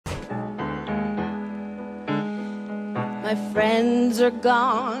My friends are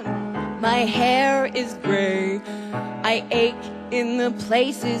gone, my hair is gray. I ache in the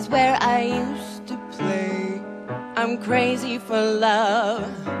places where I used to play. I'm crazy for love,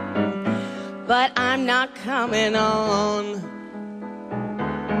 but I'm not coming on.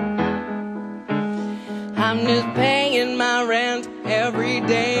 I'm just paying my rent every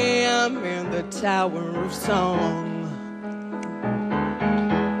day. I'm in the Tower of Song.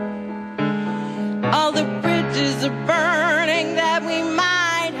 All the bridges are burning that we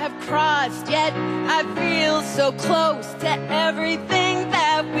might have crossed, yet I feel so close to everything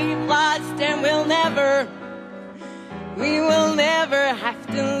that we've lost, and we will never have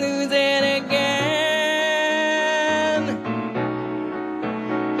to lose it again.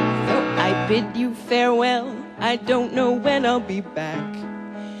 So I bid you farewell, I don't know when I'll be back.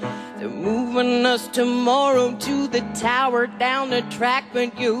 They're moving us tomorrow to the tower down the track,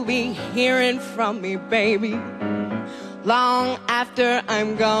 but you'll be hearing from me, baby, long after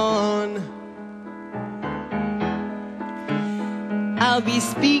I'm gone. I'll be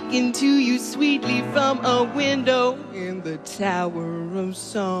speaking to you sweetly from a window in the Tower of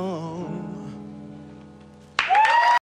Song.